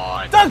Junior, go!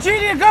 Dog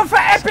Junior, go for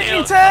epic,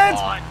 you turd!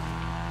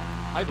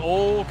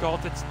 Oh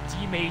god, it's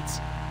teammates.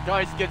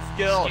 Guys, get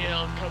skilled.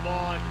 Skilled, come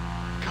on.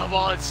 Come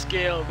on,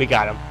 Skilled. We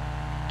got him.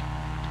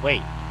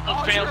 Wait,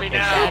 Don't fail me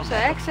now. Oops,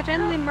 I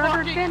accidentally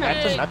murdered Venom.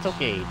 that's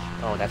okay.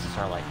 Oh, that's a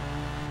Starlight.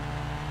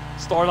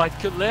 Starlight,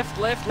 left.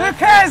 Who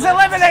cares?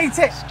 Eliminate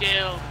it!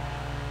 Skilled.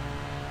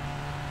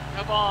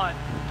 Come on.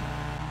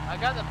 I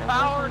got the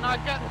power and I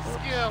got the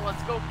skill.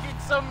 Let's go kick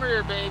some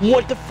rear, baby.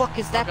 What the fuck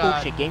is that God.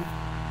 bullshit game?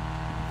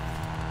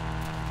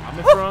 I'm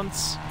in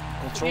front.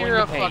 Controlling You're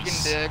the a fucking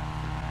pace. dick.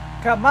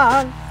 Come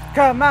on!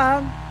 Come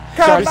on!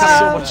 Guys, Come this is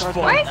so on! much fun.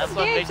 Why is That's this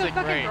what game makes so it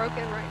fucking great.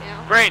 broken right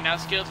now? Great, now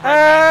Skilled's right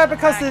back.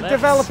 Because the Left.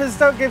 developers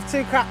don't give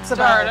two craps Sorry,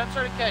 about it. I'm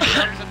trying to catch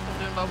you. I'm just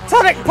doing about one.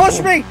 Tonic, push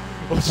me!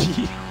 Oh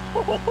gee.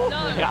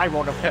 Yeah, I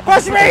wrote him.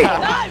 Push me! No!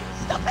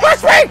 Stop it!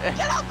 Push me!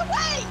 Get out the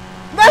way!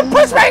 No,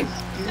 push me!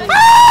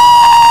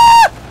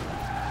 Ah!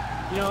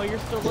 You know, you're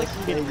still like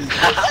Baby,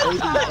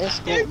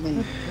 escort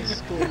me.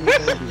 Escort me,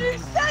 baby. You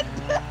said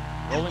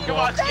Rolling Come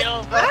ball. on,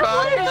 Skilled. I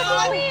wanted to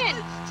go in!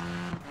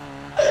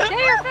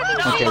 They're fucking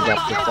Okay, killing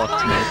that's the fuck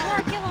me. Before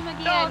I kill him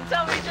again. Don't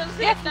tell me just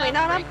hit Definitely that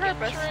not on freaking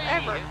purpose, tree.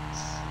 ever.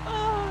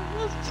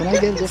 Can I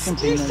get a different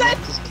team? You then? said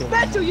Just kill me.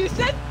 Metal, you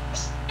said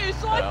you,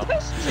 so I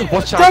pushed you.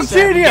 Watch out, Doug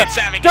Sam. Junior! Get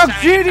Sammy, get Doug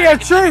Sammy, Junior,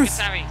 get Sammy, get Sammy, truce!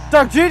 get Sammy.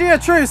 Doug Junior,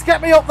 truce!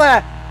 Get me up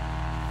there!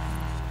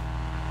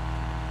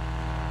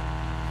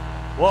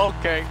 Well,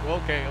 okay.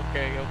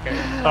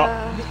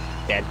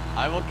 dead.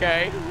 I'm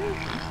okay.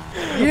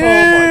 You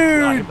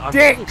Oh my God,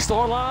 dick!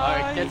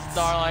 Starlight. Alright, get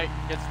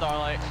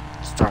Starlight.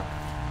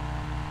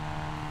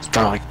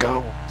 Starlight,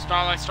 go.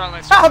 Starlight.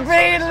 I'm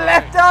being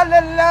left all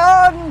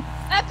alone!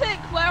 Epic,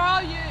 where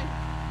are you?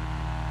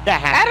 That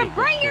has to Adam, be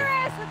bring good. your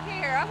ass up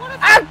here! I wanna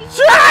I'm fucking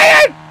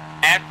trying!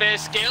 Epic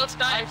Skilled's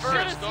not should've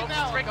first. Go seen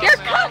that for one freaking You're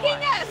Starlight.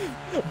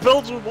 cooking us!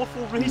 Belgian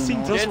Waffle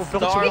Racing does Get what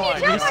Belgian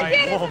Starlight. Waffle Can you tell my kid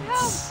Racing isn't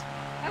wants.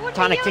 I wouldn't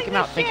Tonic, be kick him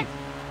yelling out. this Thank you. shit.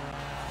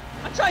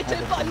 I'm trying to,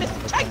 but I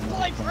missed the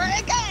checkpoint for it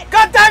again.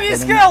 God damn you, Then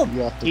skill!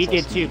 you have to He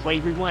did trust too, me. but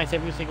he rewinds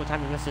every single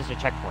time he misses a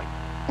checkpoint.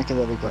 Okay,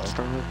 there we go.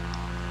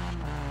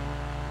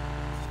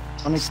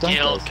 Tonic, don't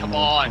Skill, go for come me.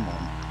 on.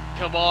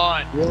 Come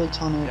on. Really,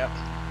 Tonic? Yep.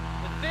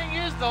 The thing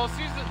is, though,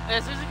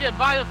 as soon as you get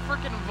by the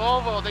freaking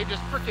Volvo, they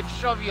just freaking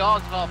shove you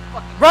off about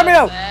fucking.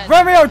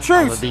 Romeo,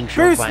 truce! being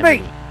shoved Boost by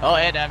me! Oh,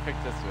 and Epic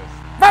this was.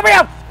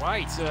 Romeo!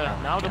 Right,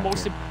 now the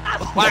most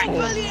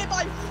Brilliant,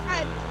 my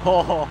friend.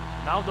 Oh,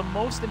 now the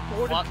most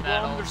important Fuck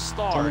that kilometer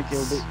Tonic, starts.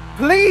 you'll be...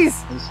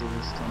 Please! This is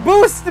Tonic.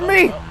 Boost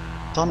me!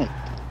 Tonic,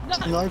 there's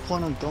no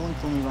point on going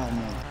for me right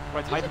now.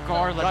 Right,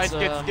 hypercar, let's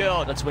Guys, get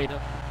skilled. let's wait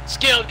up.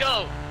 Skilled,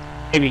 go.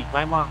 Maybe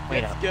my mom.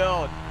 Wait get up.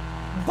 skilled.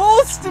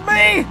 Boost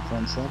me! In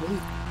front, Savvy.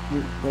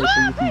 Wait, so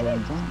you can go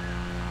in front.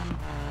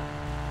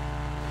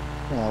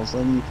 Yeah, I was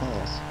letting you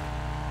pass.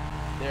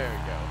 There we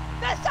go.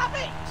 That's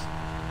something.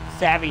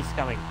 Savvy's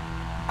coming.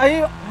 Are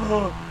you...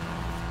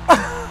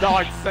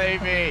 Dog,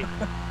 save me.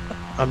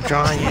 I'm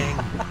trying.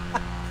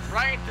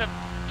 Right to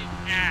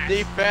ass.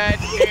 Defend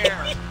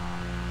here.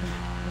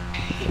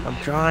 I'm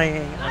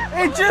trying.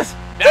 It just...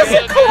 That's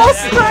There's a it,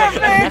 cluster that's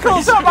of it.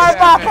 vehicles on my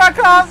map, I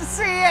can't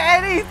see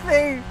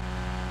anything!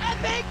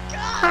 Epic,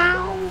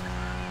 go.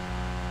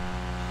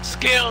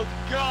 Skilled,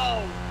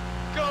 go.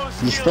 Go,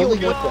 You Skilled, still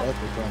go. got the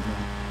Epic right now.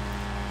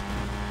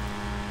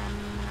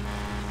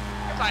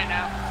 Fine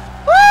now.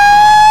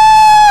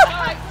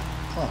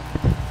 Fuck.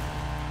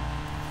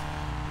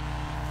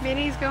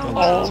 Minnie's going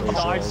Oh, Oh, so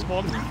nice sorry.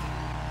 one.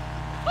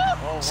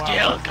 Oh, wow.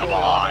 Skilled, come Skilled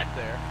on. up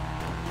there.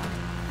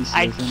 You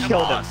I saved him.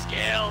 killed Come on, him.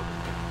 Skilled.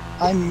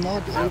 I'm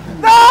not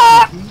even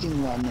No!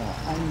 competing right now.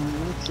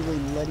 I'm literally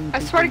letting I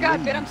people swear to God,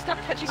 win. Venom, stop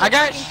touching I my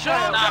got fucking shoved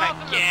child. off Not in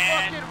the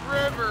again. fucking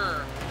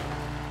river.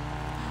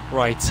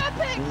 Right.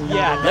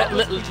 Yeah,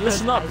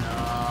 listen up.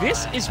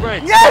 This is where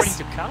it's Yes!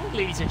 starting to count,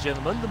 ladies and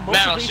gentlemen. The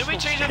Now, should we motivational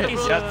change up the is,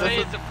 rules Yes, and say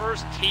this it's the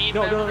first team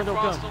No, member no, to no,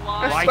 cross no. the I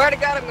line? Right. swear to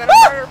God, I'm gonna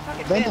murder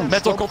fucking Venom, Venom.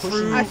 Metal stop go pushing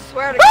through. me. I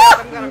swear to God,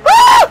 I'm gonna murder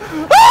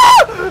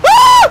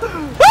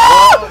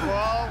Whoa,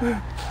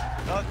 whoa.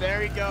 Oh,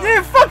 there he goes.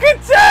 You fucking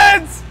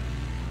turds!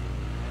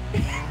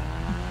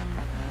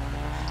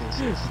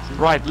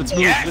 Right, let's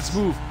move, Yes! let's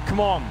move. Come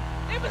on.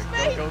 It was Go,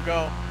 me. go,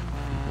 go.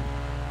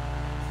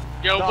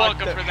 You're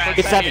welcome for that,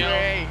 It's seven.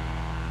 Skilled.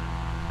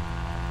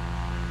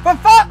 For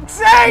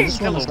fuck's I sake!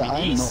 just noticed that I'm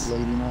Hello, not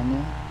leading right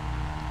now.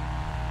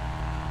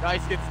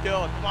 Guys, get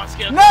skilled. Come on,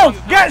 Skilled. No, Come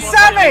on, get Skilled.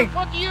 Sammy!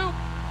 Fuck you.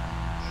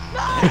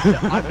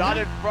 I'm not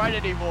in front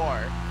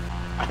anymore.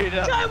 I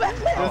know. Go with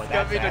it. This is gonna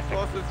that's be the epic.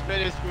 closest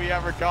finish we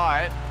ever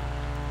got.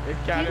 It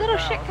You little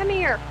shit, come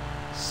here.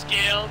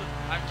 Skilled.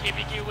 I'm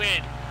keeping you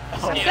in. I'm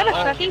Skilled, gonna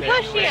I'm fucking keeping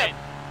push you. in.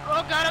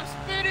 Oh God, I'm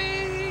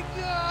spinning.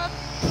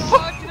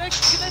 God, did I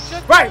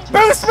just Right,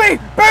 boost me!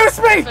 Boost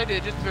me! Yes, I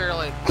did, just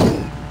barely.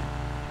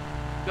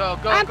 Go,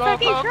 go, I'm go,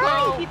 fucking go,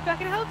 trying. go. You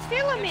fucking hold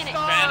still a minute.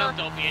 Phantom,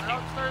 don't be in it.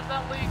 Roadster's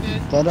not leading.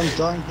 Venom,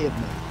 don't hit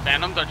me.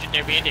 Phantom, don't you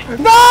dare be in it.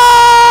 No!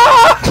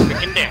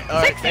 Freaking dare.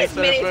 Alright, 6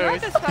 minis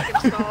worth is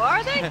fucking small,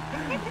 are they?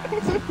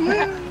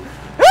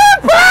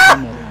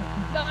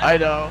 I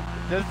know.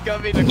 This is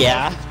gonna be the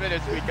Yeah. closest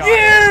finish we got.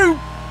 You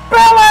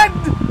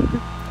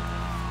bellend!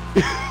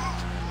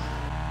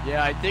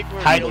 Yeah, I think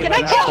we're Hide really Can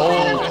I bad. kill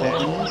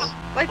him?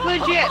 Like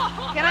legit.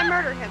 Can I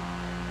murder him?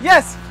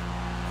 Yes!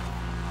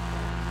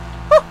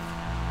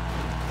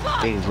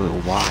 Hey,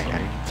 little why? I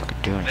didn't fucking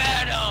do anything.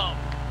 Venom!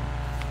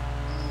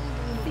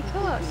 He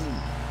kill us.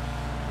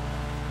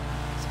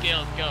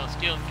 Skills go,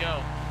 skills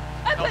go.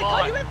 Epic, Come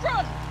are on. you in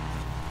front?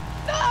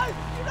 No,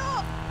 you're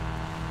not.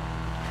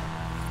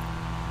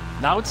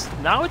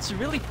 Now it's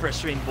really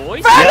pressuring,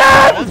 boys.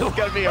 Yeah, this is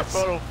gonna be a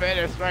photo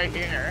finish right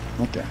here.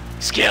 Okay.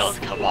 Skills,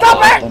 come on.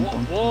 Stop it! Bum,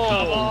 bum.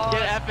 Whoa.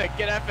 Get epic,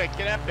 get epic,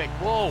 get epic.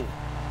 Whoa.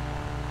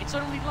 It's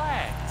only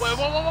lags. Wait,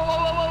 whoa, whoa, whoa,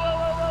 whoa, whoa,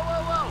 whoa,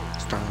 whoa, whoa, whoa.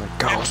 Starlight,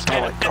 go,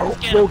 Starlight, go.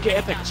 Whoa, get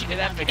epic. Get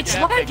epic, It's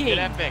get epic, lagging. get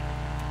epic.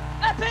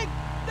 Epic,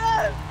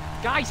 no.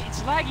 Guys,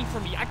 it's lagging for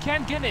me. I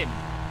can't get him.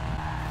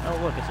 Oh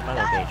look, it's a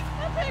metal page.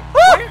 Epic.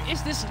 Where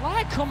is this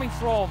lag coming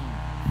from?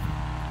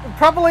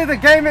 Probably the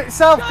game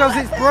itself, because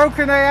it's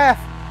broken AF.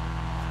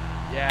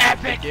 Yeah,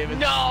 Epic, give it,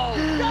 no!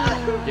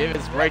 give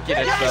it breaking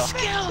itself.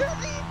 Skills!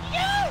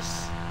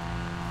 Yes!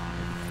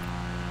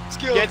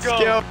 Get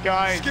skilled,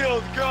 guys.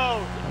 Skills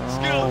go!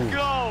 Skills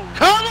go!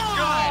 Come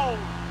Go!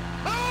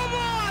 Come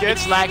on!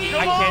 It's lagging.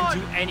 I can't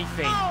do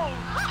anything.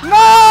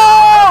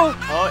 No!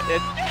 Oh,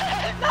 it's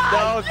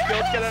no,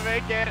 skill's gonna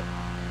make it.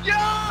 Yo!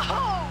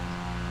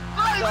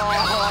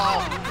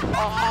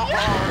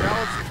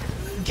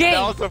 Oh, Game.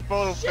 that was a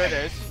photo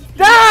finish.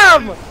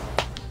 Damn!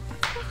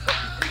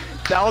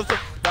 That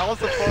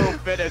was a photo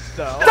finish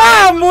though.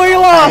 Damn, we Guys,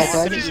 lost!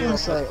 I just want to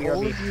say,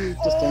 all of you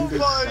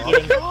defenders suck.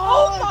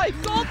 Oh my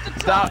god, the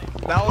top.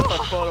 That was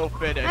a photo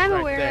finish I'm right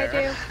aware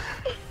there. I do.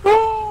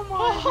 Oh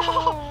my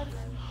god.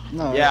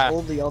 No, Yeah,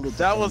 all the other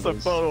That was a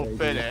defenders, photo they do.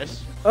 finish.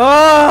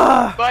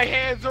 Ah! My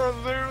hands are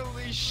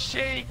literally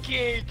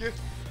shaking!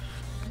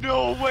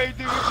 No way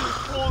they would just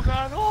pull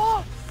that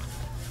off!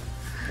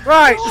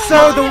 Right,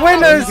 so the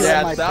winners,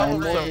 Yeah, my that friend,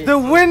 was a the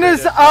photo winners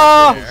finish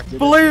are right there.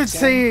 blue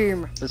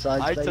team.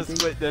 Besides I Daisy,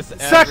 just witnessed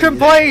Second everything.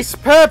 place,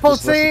 purple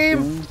just listen team.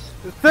 to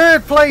him.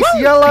 Third place,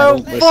 yellow.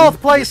 Listen,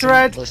 Fourth place, listen,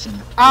 red. listen.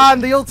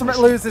 And the ultimate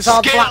losers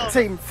are the black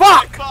team.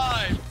 Fuck!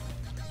 Five!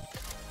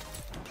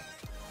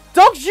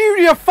 Dog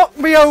Jr. fucked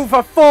me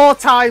over 4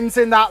 times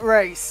in that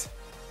race.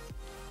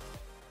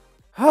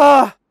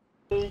 Ah.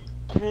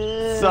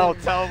 So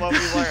tell them what we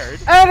learned.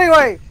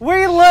 Anyway,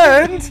 we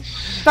learned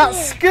that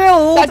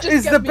skilled That just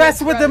is gave the me a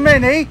best with the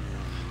friend. mini,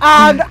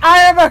 and I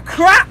am a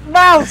crap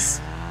mouse.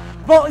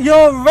 But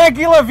your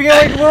regular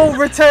viewing will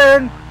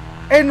return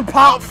in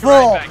part 4.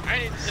 Right back. I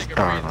need to take a break.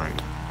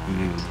 Starlight,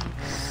 you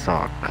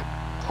suck.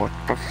 What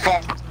the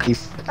fuck? You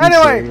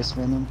Anyway. serious,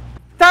 Venom?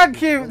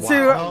 Thank you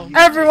to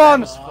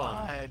everyone.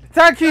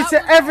 Thank you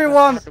to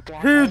everyone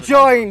who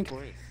joined,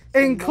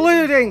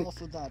 including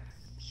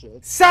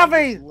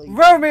Savvy,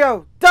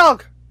 Romeo,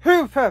 Dog,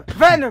 Hooper,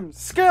 Venom,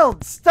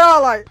 Skilled,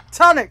 Starlight,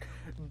 Tonic,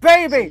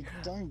 Baby,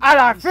 and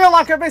I feel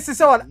like I'm missing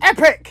someone.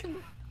 Epic!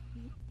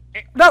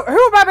 No, who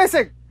am I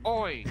missing?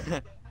 Oi.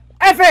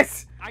 Epic!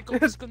 I got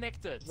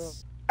disconnected.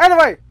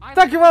 Anyway,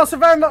 thank you all so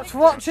very much for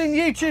watching.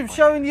 YouTube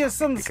showing you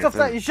some stuff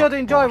that you should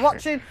enjoy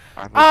watching.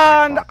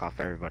 And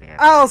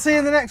I'll see you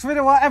in the next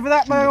video, whatever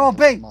that may all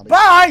be.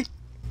 Bye!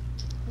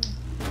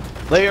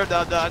 Later,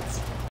 dun-duns.